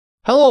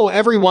Hello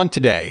everyone,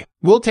 today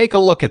we'll take a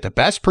look at the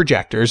best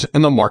projectors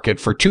in the market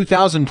for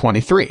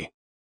 2023.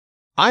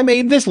 I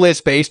made this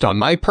list based on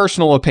my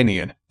personal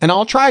opinion, and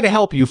I'll try to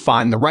help you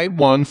find the right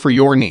one for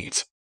your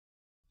needs.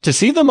 To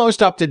see the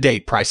most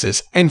up-to-date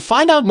prices and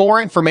find out more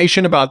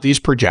information about these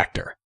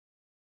projectors,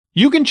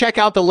 you can check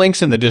out the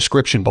links in the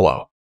description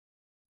below.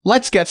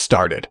 Let's get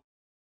started.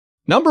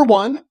 Number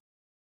 1.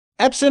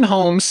 Epson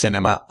Home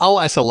Cinema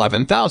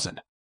LS11000.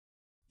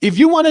 If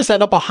you want to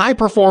set up a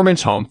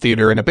high-performance home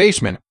theater in a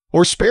basement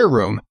or spare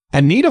room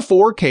and need a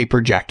 4K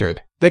projector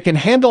that can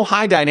handle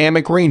high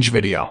dynamic range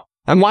video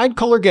and wide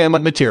color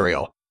gamut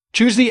material,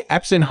 choose the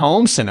Epson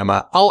Home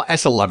Cinema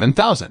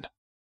LS11000.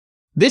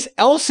 This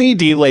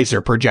LCD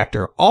laser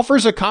projector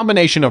offers a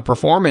combination of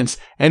performance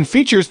and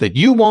features that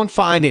you won't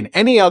find in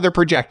any other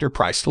projector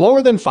priced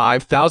lower than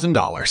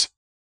 $5,000.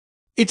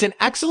 It's an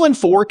excellent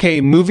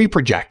 4K movie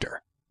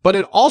projector, but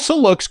it also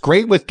looks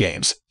great with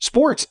games,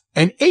 sports,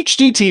 and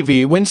HD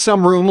TV when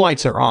some room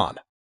lights are on.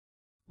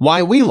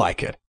 Why we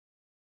like it.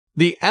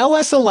 The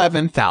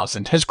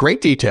LS11000 has great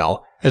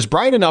detail, is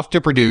bright enough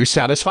to produce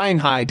satisfying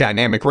high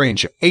dynamic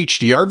range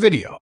HDR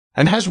video,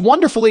 and has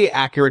wonderfully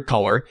accurate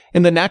color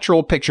in the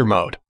natural picture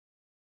mode.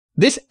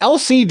 This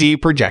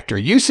LCD projector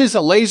uses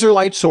a laser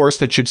light source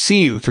that should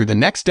see you through the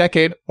next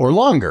decade or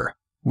longer,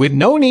 with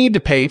no need to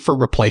pay for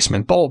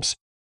replacement bulbs.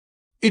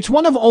 It's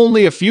one of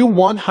only a few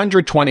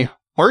 120Hz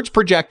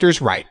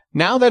projectors right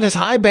now that has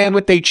high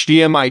bandwidth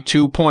HDMI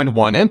 2.1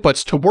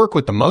 inputs to work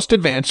with the most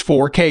advanced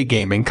 4K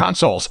gaming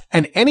consoles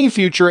and any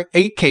future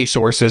 8K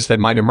sources that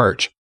might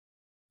emerge.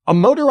 A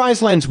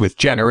motorized lens with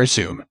generous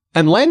zoom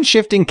and lens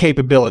shifting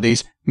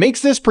capabilities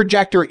makes this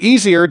projector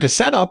easier to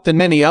set up than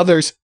many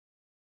others.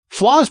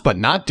 Flaws but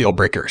not deal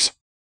breakers.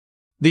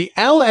 The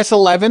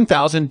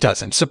LS11000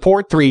 doesn't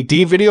support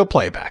 3D video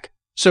playback,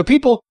 so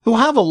people who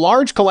have a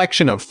large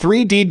collection of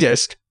 3D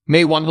discs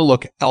may want to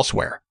look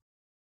elsewhere.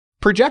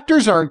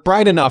 Projectors aren't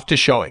bright enough to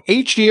show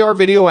HDR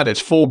video at its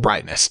full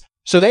brightness,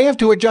 so they have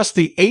to adjust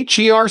the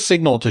HDR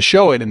signal to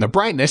show it in the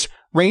brightness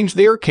range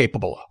they are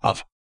capable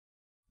of.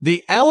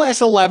 The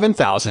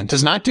LS11000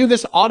 does not do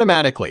this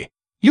automatically.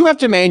 You have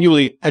to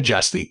manually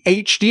adjust the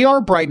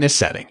HDR brightness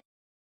setting.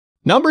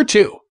 Number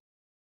 2.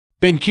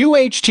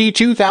 BenQ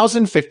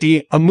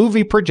HD2050, a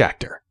movie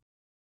projector.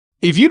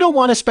 If you don't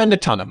want to spend a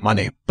ton of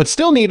money, but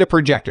still need a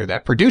projector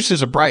that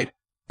produces a bright,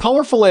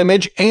 colorful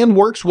image and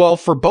works well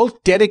for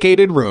both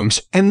dedicated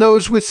rooms and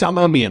those with some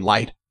ambient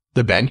light,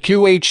 the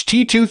BenQ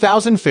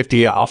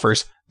HD2050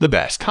 offers the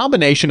best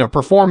combination of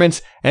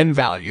performance and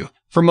value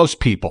for most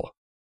people.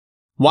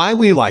 Why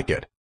we like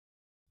it.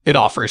 It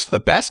offers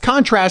the best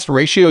contrast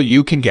ratio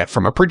you can get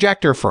from a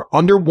projector for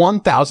under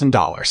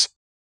 $1,000.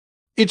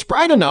 It's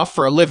bright enough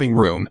for a living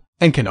room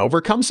and can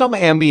overcome some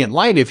ambient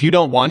light if you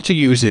don't want to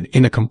use it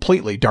in a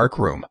completely dark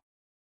room.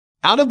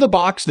 Out of the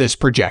box, this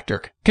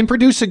projector can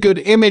produce a good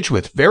image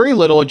with very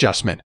little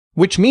adjustment,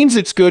 which means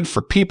it's good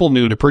for people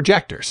new to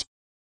projectors.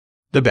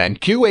 The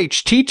BenQ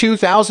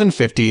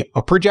HD2050,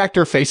 a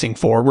projector facing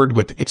forward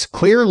with its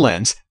clear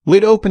lens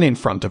lid open in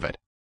front of it.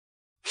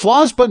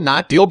 Flaws but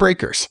not deal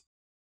breakers.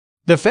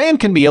 The fan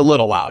can be a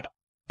little loud,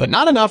 but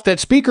not enough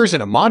that speakers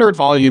at a moderate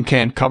volume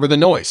can't cover the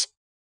noise.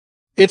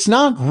 It's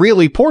not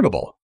really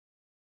portable.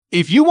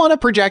 If you want a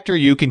projector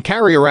you can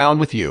carry around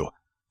with you,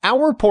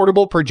 our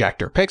portable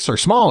projector picks are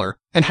smaller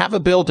and have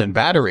a built-in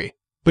battery,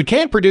 but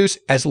can't produce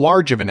as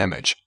large of an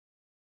image.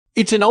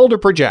 It's an older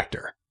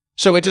projector,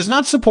 so it does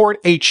not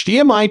support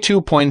HDMI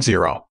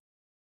 2.0.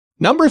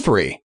 Number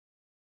 3.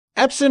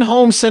 Epson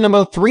Home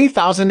Cinema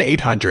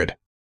 3800.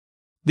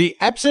 The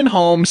Epson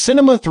Home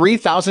Cinema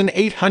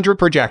 3800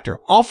 projector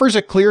offers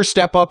a clear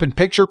step up in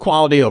picture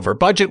quality over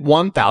budget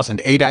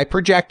 1080i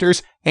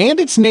projectors, and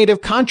its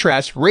native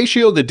contrast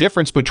ratio, the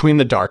difference between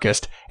the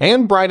darkest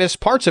and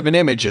brightest parts of an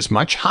image, is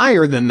much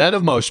higher than that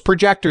of most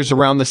projectors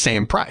around the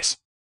same price.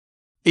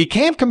 It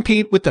can't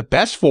compete with the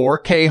best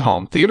 4K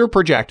home theater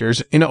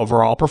projectors in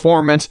overall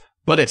performance,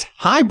 but its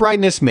high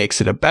brightness makes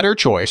it a better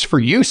choice for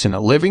use in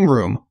a living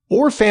room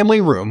or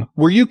family room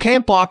where you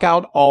can't block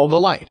out all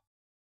the light.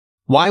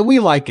 Why we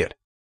like it.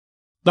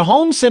 The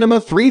Home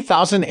Cinema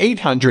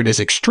 3800 is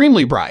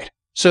extremely bright,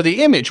 so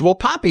the image will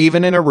pop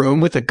even in a room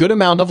with a good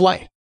amount of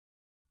light.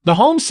 The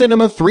Home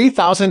Cinema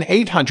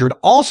 3800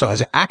 also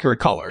has accurate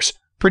colors,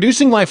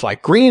 producing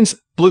lifelike greens,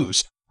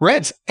 blues,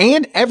 reds,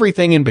 and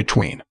everything in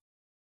between.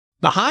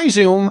 The high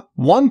zoom,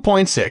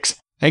 1.6,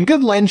 and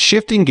good lens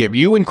shifting give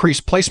you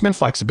increased placement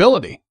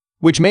flexibility,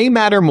 which may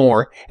matter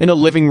more in a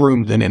living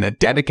room than in a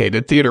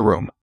dedicated theater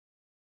room.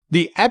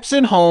 The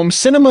Epson Home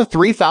Cinema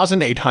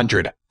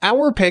 3800,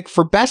 our pick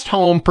for best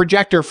home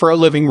projector for a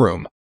living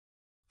room.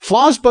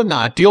 Flaws but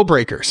not deal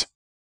breakers.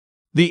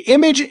 The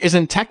image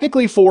isn't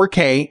technically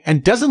 4K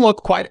and doesn't look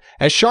quite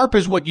as sharp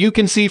as what you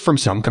can see from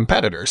some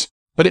competitors,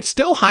 but it's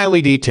still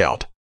highly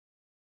detailed.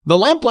 The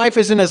lamp life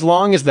isn't as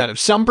long as that of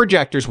some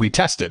projectors we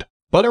tested,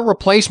 but a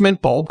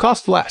replacement bulb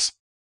costs less.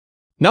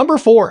 Number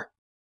 4.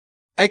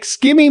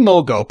 XGIMI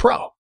MoGo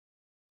Pro.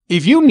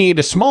 If you need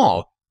a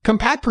small,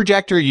 compact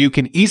projector you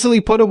can easily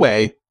put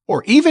away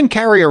or even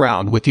carry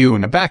around with you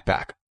in a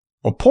backpack,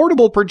 a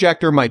portable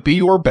projector might be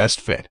your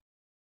best fit.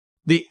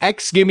 The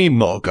XGIMI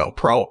MoGo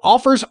Pro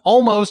offers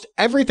almost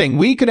everything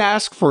we could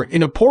ask for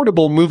in a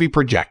portable movie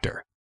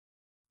projector.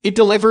 It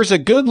delivers a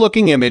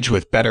good-looking image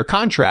with better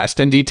contrast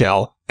and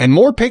detail and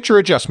more picture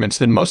adjustments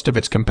than most of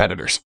its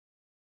competitors.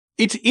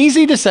 It's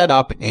easy to set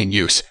up and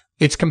use,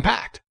 it's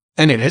compact,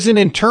 and it has an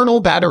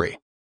internal battery.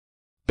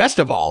 Best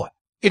of all,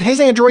 it has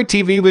Android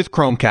TV with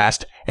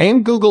Chromecast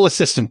and Google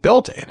Assistant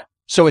built in,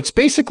 so it's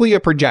basically a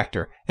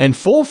projector and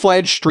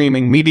full-fledged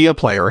streaming media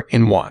player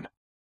in one.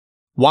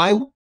 Why?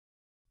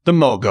 The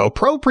MoGo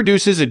Pro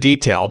produces a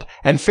detailed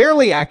and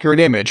fairly accurate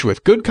image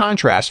with good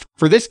contrast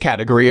for this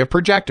category of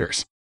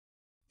projectors.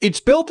 Its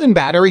built-in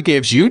battery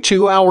gives you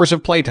 2 hours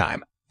of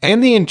playtime,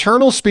 and the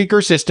internal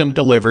speaker system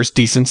delivers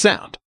decent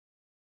sound.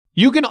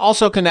 You can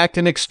also connect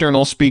an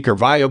external speaker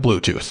via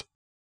Bluetooth.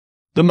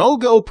 The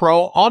MoGo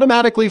Pro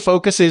automatically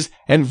focuses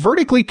and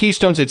vertically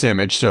keystones its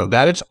image so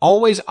that it's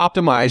always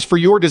optimized for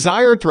your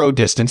desired throw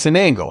distance and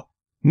angle,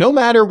 no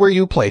matter where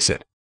you place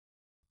it.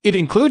 It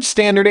includes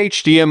standard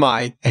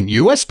HDMI and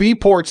USB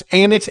ports,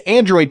 and its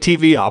Android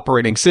TV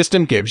operating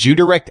system gives you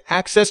direct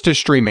access to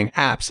streaming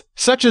apps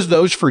such as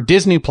those for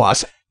Disney+,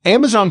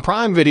 Amazon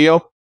Prime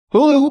Video,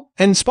 Hulu,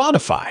 and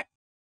Spotify.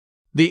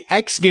 The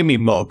XGIMI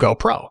MoGo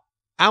Pro,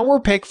 our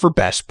pick for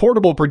best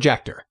portable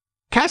projector,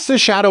 casts a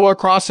shadow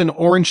across an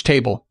orange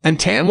table and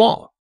tan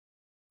wall.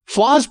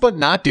 Flaws but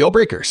not deal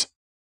breakers.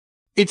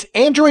 Its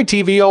Android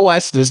TV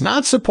OS does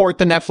not support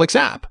the Netflix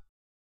app.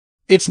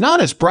 It's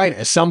not as bright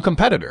as some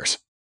competitors.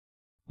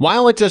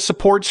 While it does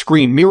support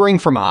screen mirroring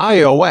from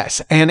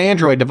iOS and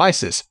Android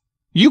devices,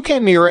 you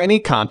can mirror any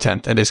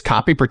content that is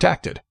copy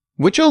protected,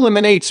 which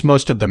eliminates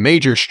most of the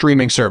major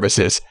streaming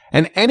services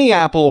and any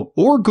Apple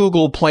or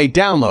Google Play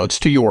downloads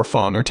to your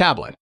phone or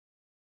tablet.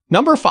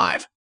 Number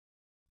 5.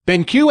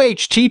 BenQ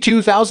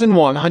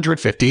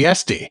HT2150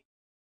 SD.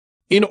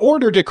 In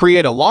order to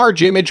create a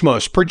large image,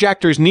 most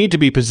projectors need to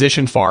be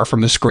positioned far from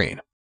the screen.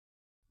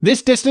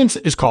 This distance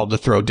is called the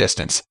throw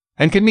distance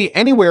and can be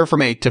anywhere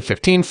from 8 to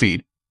 15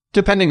 feet,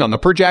 depending on the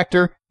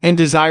projector and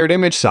desired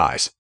image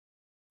size.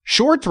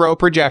 Short throw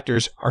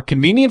projectors are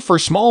convenient for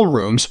small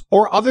rooms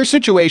or other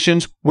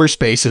situations where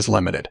space is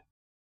limited.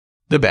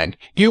 The BenQ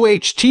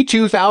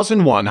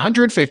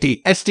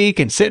HT2150 SD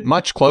can sit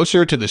much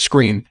closer to the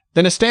screen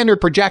than a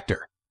standard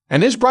projector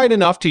and is bright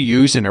enough to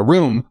use in a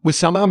room with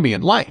some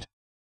ambient light.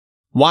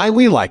 Why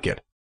we like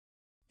it?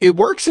 It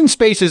works in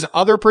spaces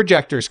other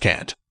projectors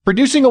can't,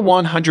 producing a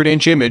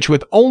 100-inch image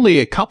with only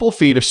a couple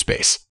feet of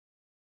space.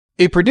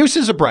 It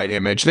produces a bright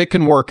image that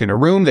can work in a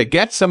room that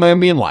gets some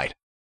ambient light.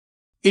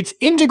 Its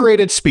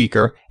integrated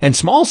speaker and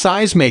small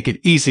size make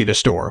it easy to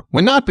store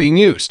when not being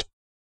used.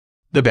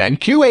 The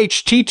BenQ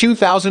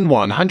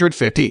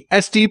HT2150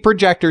 SD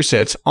projector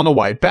sits on a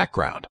white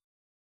background.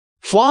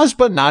 Flaws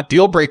but not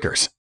deal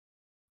breakers.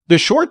 The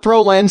short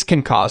throw lens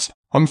can cause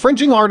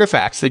infringing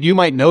artifacts that you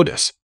might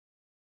notice.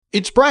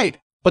 It's bright,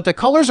 but the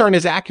colors aren't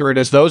as accurate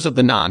as those of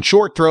the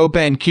non-short throw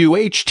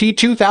BenQ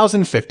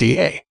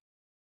HT2050A.